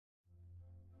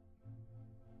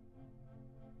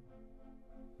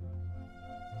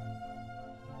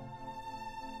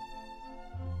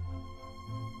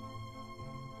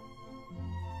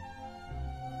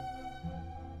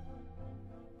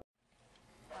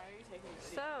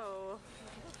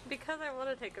Because I want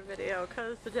to take a video,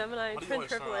 because the Gemini twin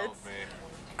triplets.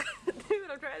 Dude,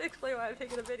 I'm trying to explain why I'm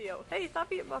taking a video. Hey, stop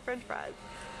eating my french fries.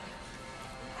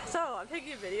 So, I'm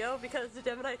taking a video because the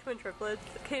Gemini twin triplets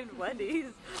came to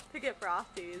Wendy's to get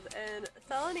Frosties, and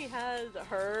Selene has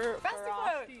her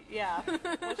Frosty. Yeah,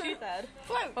 what she said.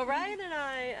 Float. Well, Ryan and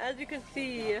I, as you can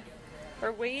see,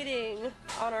 are waiting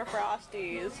on our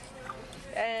Frosties.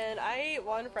 And I ate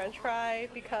one french fry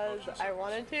because I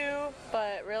wanted to,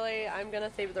 but really I'm gonna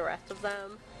save the rest of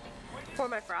them for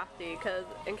my Frosty, because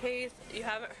in case you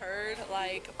haven't heard,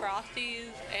 like,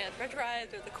 Frosties and french fries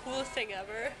are the coolest thing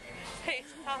ever. Hey,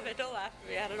 stop it, don't laugh at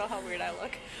me, I don't know how weird I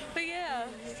look. But yeah,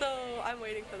 so I'm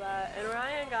waiting for that. And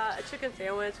Ryan got a chicken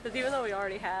sandwich, because even though we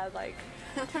already had like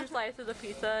 2 slices of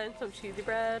pizza and some cheesy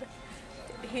bread,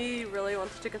 he really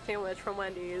wants a chicken sandwich from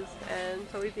Wendy's, and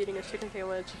so he's eating his chicken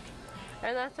sandwich.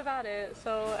 And that's about it.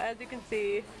 So as you can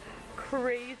see,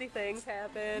 crazy things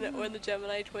happen when the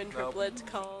Gemini twin triplets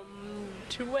come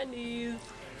to Wendy's.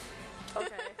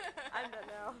 Okay, I'm done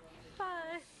now.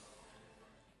 Bye.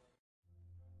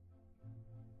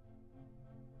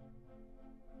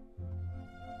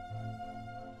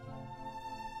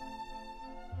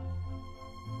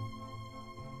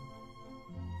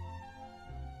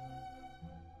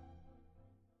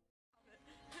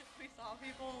 We saw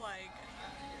people like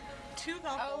 2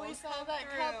 couples. Oh, we saw that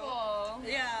through. couple.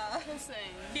 Yeah. Kissing.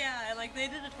 Yeah, and like they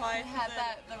did it twice. They had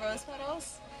the rose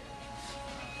petals?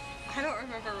 I don't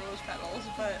remember rose petals,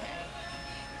 but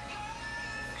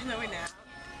and then we napped.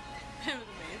 It was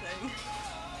amazing.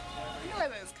 I know why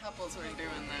those couples were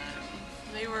doing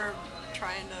that. They were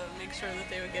trying to make sure that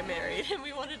they would get married, and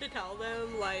we wanted to tell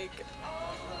them like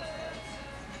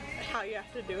how you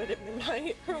have to do it at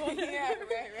midnight or whatever. Yeah,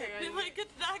 right. Like,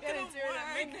 it's not gonna work.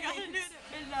 You gotta do it at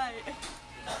midnight.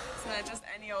 It's not just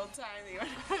any old time that you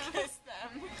want to kiss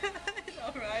them.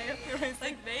 Alright.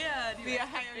 Like, man, be a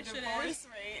higher divorce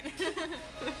rate.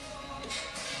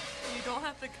 You don't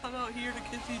have to come out here to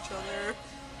kiss each other.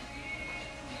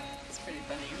 It's pretty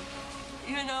funny.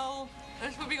 You know,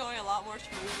 this would be going a lot more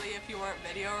smoothly if you weren't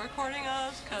video recording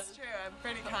us. That's true. I'm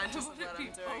pretty conscious of what I'm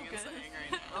doing and saying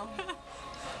right now.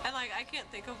 And like, I can't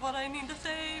think of what I need to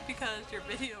say because you're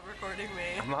video recording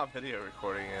me. I'm not video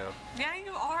recording you. Yeah,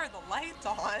 you are. The light's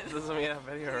on. It doesn't mean I'm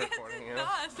video recording you.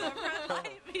 Yes, it does. The red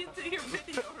light means that you're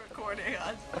video recording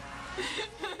us.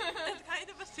 It's kind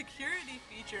of a security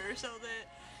feature so that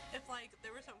if like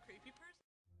there was some creepy person.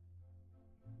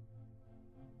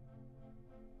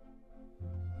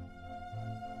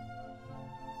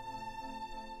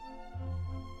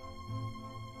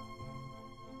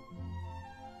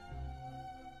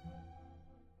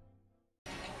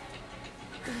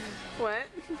 What?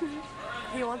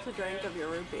 He wants a drink of your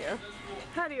root beer.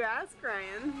 How do you ask,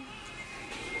 Ryan?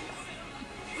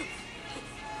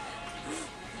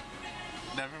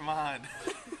 Never mind.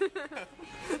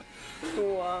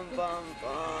 Bum bum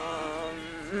bum.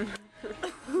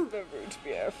 The root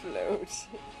beer float.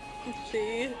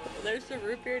 See, there's the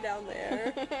root beer down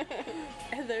there,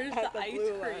 and there's the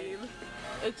ice cream.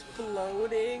 It's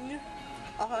floating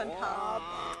on top.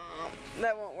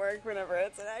 That won't work whenever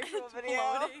it's an actual video.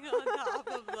 Floating on top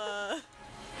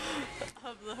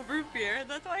of the root beer.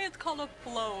 That's why it's called a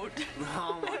float.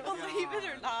 Oh my Believe it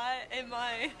or not, in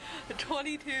my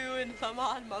 22 and some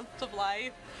odd months of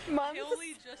life, I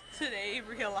only just today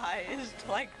realized,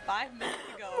 like 5 minutes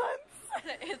ago,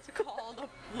 that it's called a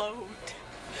float.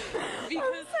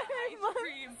 Because the ice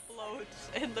cream floats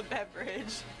in the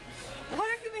beverage. What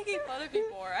are you making fun of me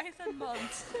for? I said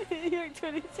months. You're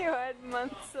 22 odd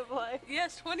months of life.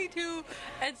 Yes, 22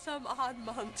 and some odd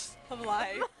months of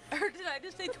life. Or did I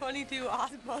just say 22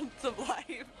 odd months of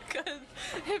life? Because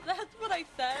if that's what I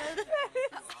said,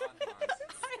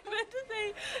 I meant to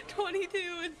say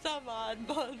 22 and some odd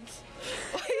months.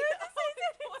 I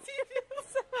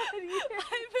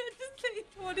meant to say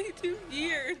 22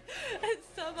 years and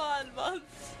some odd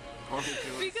months.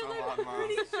 22 because I'm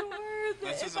pretty sure that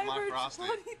this if isn't I my were frosty.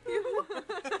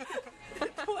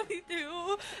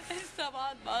 22 and some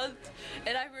odd months,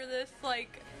 and I were this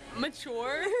like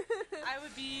mature, I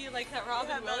would be like that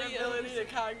Robin Williams. Ability to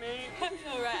cognate.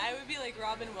 No, right? I would be like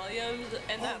Robin Williams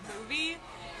in that movie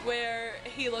where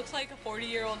he looks like a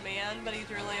 40-year-old man, but he's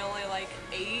really only like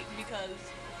 8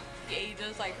 because he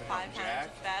ages like 5 times as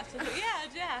fast. Yeah,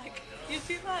 Jack. You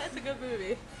see that? It's a good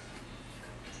movie.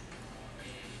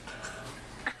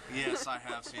 Yes, I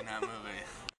have seen that movie.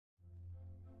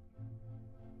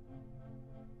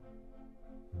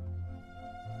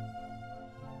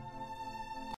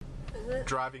 Is it?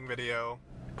 Driving video,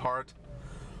 part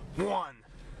 1.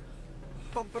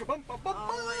 Oh my god.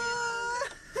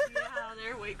 Yeah,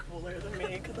 they're waiting. way cooler than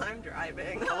me because I'm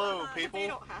driving. Hello, people. They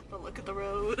don't have to look at the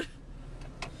road.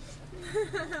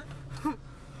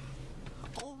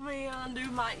 Oh man,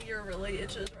 dude, my ear really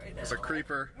itches right now. It's a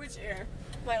creeper. Which ear?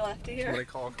 My left ear. What do they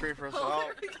call a creeper? So, Oh,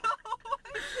 there we go.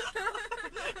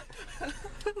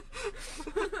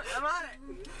 I'm on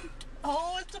it.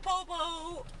 Oh, it's a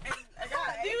popo. And I got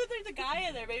it. Dude, there's a guy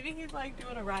in there. Maybe he's like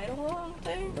doing a ride along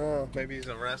thing. oh, maybe he's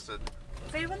arrested.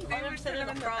 They wouldn't let him sit in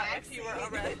the front if he were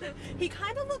arrested. He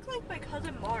kind of looked like my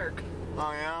cousin Mark.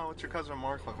 Oh yeah, what's your cousin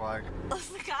Mark look like? That's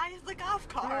the guy in the golf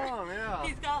cart. Oh yeah.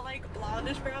 He's got like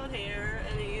blondish brown hair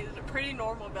and he's a pretty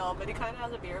normal build, but he kind of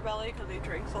has a beer belly because he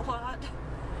drinks a lot.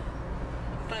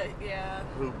 But yeah.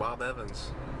 Ooh, Bob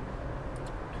Evans.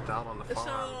 Down on the farm.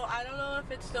 So I don't know if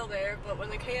it's still there, but when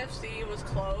the KFC was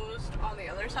closed on the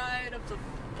other side of the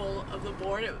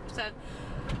board, it said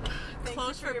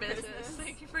closed for business.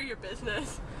 Thank you for your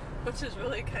business, which is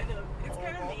really kind of It's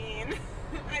kind of mean.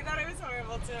 I thought it was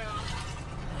horrible too.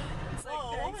 It's like,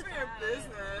 Oh, what thanks was for your that?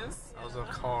 business. That was a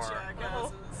car.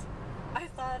 Jackasses. I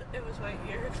thought it was my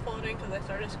ear exploding because I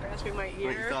started scratching my Wait, you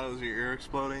ear. thought it was your ear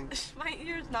exploding? My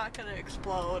ear's not gonna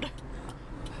explode.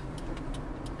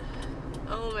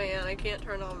 Oh man, I can't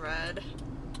turn on red.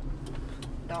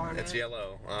 Darn It's it.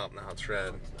 yellow. Oh, now it's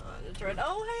red. It's not. It's red.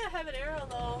 Oh hey, I have an arrow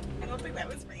though. I don't think that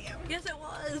was for you. Yes, it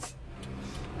was.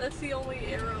 That's the only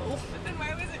arrow. But then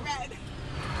why was it red?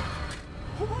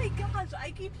 Oh my gosh,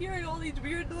 I keep hearing all these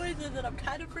weird noises and I'm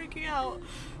kind of freaking out.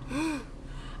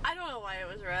 I don't know why it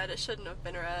was red. It shouldn't have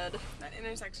been red. That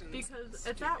intersection. Because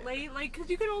it's that late, like, because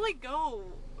you can only go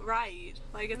right.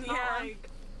 Like, it's not Yeah. like,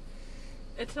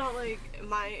 it's not like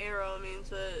my arrow means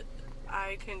that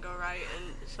I can go right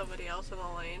and somebody else in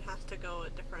the lane has to go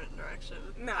a different direction.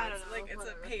 No, I don't it's know, like it's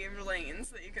whatever. a paved lane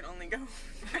so that you can only go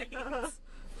right.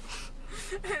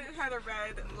 And it had a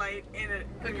red light and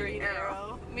a green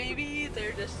arrow. Maybe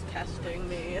they're just testing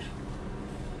me.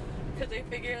 Because they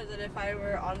figure that if I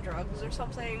were on drugs or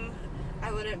something,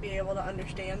 I wouldn't be able to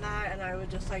understand that and I would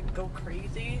just like go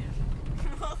crazy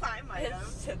Well, I might and have.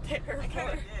 sit there. I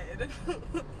kind of did.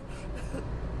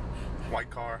 White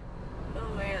car.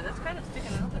 Oh man, it's kind of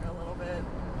sticking out there a little bit.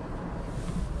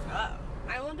 Oh.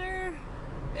 I wonder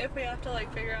if we have to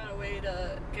like figure out a way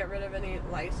to get rid of any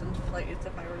license plates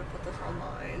if I were to put this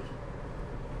online.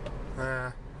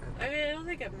 I I mean, I don't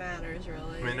think it matters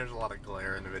really. mean, there's a lot of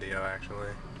glare in the video, actually.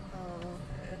 Oh,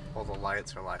 okay. All the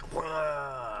lights are like,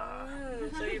 whoa.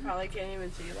 So you probably can't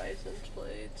even see license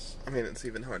plates. I mean, it's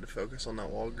even hard to focus on that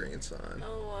Walgreens sign.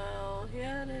 Oh wow,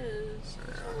 yeah it is.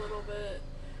 Just a little bit.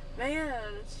 Man,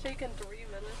 it's taken 3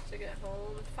 minutes to get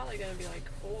home. It's probably gonna be like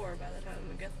 4 by the time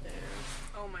we get there.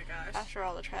 Oh my gosh. After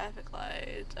all the traffic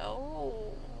lights.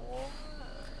 Oh.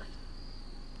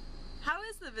 How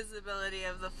is the visibility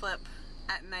of the flip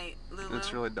at night, Lulu?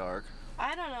 It's really dark.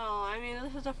 I don't know. I mean,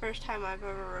 this is the first time I've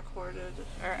ever recorded,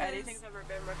 or anything's ever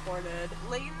been recorded.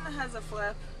 Layton has a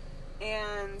flip,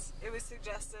 and it was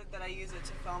suggested that I use it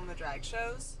to film the drag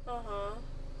shows, Uh-huh.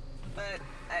 but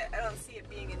I don't see it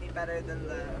being any better than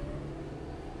the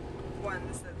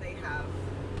ones that they have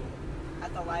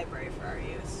at the library for our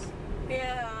use.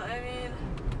 Yeah,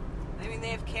 I mean, they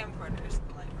have camcorders at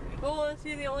the library. well,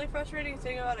 see, the only frustrating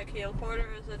thing about a camcorder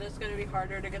is that it's going to be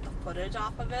harder to get the footage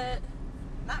off of it.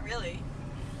 Not really.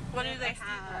 What do they SD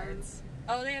have? cards.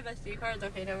 Oh, they have SD cards?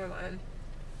 Okay, never mind.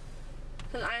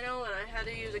 Because I know when I had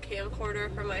to use a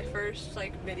camcorder for my first,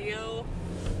 like, video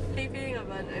taping of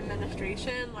an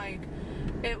administration, like,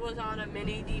 it was on a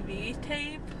mini DV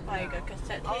tape, like a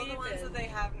cassette tape. All the ones that they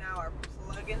have now are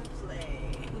plug and play.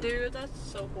 Dude, that's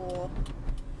so cool.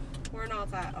 We're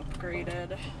not that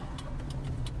upgraded.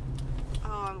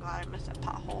 Oh, I'm glad I missed that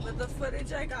pothole. But the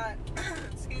footage I got,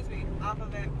 excuse me, off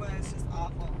of it was just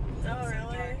awful. Oh,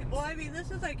 really? Well, I mean,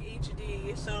 this is like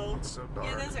HD, so... It's so dark.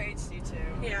 Yeah, those are HD too.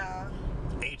 Yeah.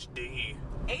 HD.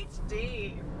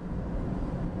 HD.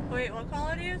 Wait, what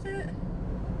quality is it?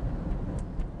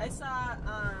 I saw,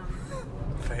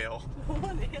 Fail.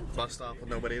 What is it? Bus stop with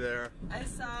nobody there. I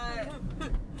saw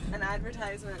an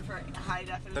advertisement for high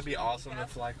definition. That'd be awesome makeup.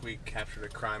 if, like, we captured a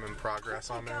crime in progress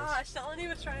Oh on my this. gosh, Melanie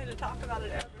was trying to talk about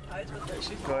an advertisement that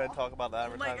she saw. Go ahead, talk about the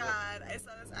Oh my advertisement. god, I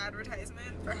saw this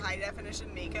advertisement for high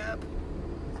definition makeup.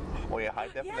 Oh yeah, high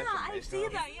definition. Yeah, I've makeup.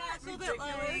 seen that, yeah, so that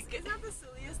Ridiculous. like... Isn't that the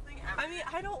silliest thing ever? I mean,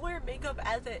 I don't wear makeup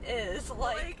as it is,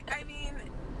 like, I mean,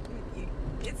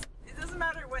 it doesn't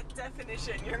matter what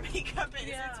definition your makeup is,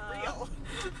 Yeah. it's real.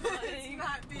 It's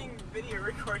not being video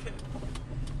recorded.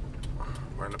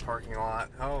 We're in the parking lot.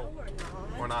 Oh, No, we're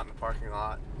not. we're not in the parking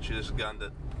lot. She just gunned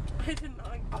it. I did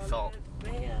not I gun felt-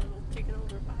 it. Man, it's taken over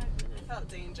 5 minutes. It felt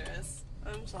dangerous.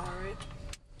 I'm sorry.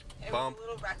 It Bump. was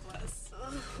a little reckless.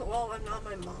 Well, I'm not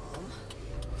my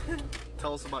mom.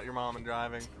 Tell us about your mom and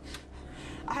driving.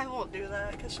 I won't do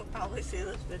that because she'll probably see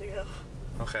this video.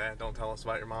 Okay, don't tell us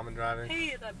about your mom and driving.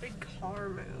 Hey, that big car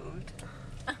moved.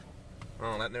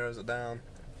 Oh, that narrows it down.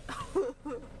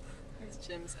 It's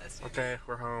Jim's SUV. Okay,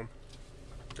 we're home.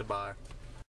 Goodbye.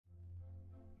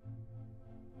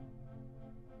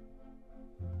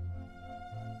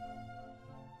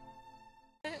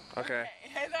 Okay,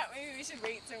 I thought maybe we should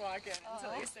wait to walk in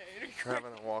until they started we're recording.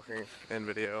 having a walking in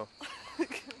video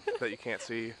that you can't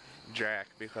see Jack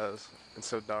because it's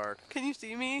so dark. Can you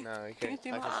see me? No, you Can you can't.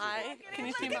 see my I can eye? Can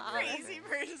you see my eye? Crazy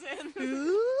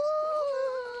person.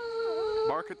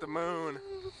 Bark at the moon.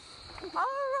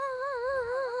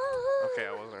 Okay,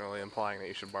 I wasn't really implying that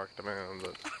you should bark at the moon,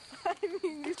 but I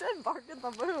mean, you said bark at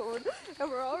the moon, and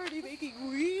we're already making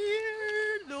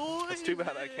weird noises. it's too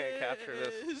bad I can't capture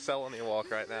this Selene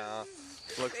walk right now.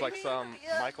 Looks like some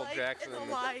Michael Jackson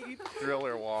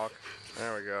Thriller walk.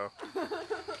 There we go.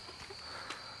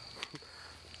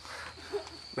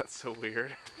 That's so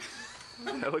weird.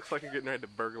 It looks like you're getting ready to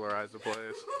burglarize the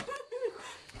place.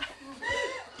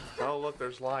 Oh, look,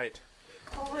 there's light.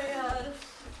 Oh my god.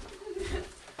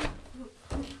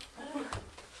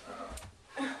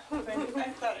 I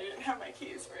thought I didn't have my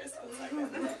keys for a split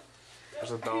second.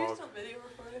 There's a Are you dog. still video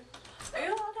recording? Are you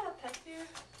allowed to have pets here?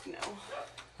 No.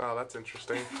 Oh, that's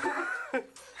interesting.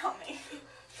 Help me.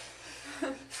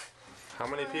 How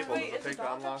many people Wait, does it is the take to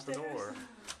dog unlock the upstairs? door?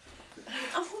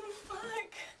 Oh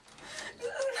fuck. This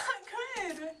is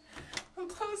not good. I'll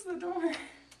close the door.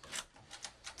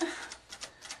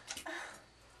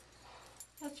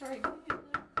 That's right.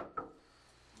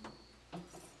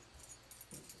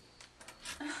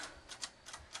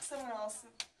 Someone else.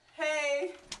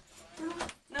 Hey.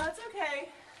 No, it's okay.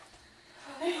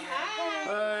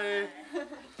 Hey!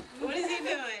 What is he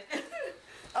doing?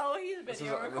 Oh, he's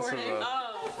video recording. This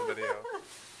is a video.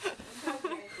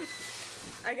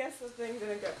 I guess the thing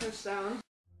didn't get pushed down.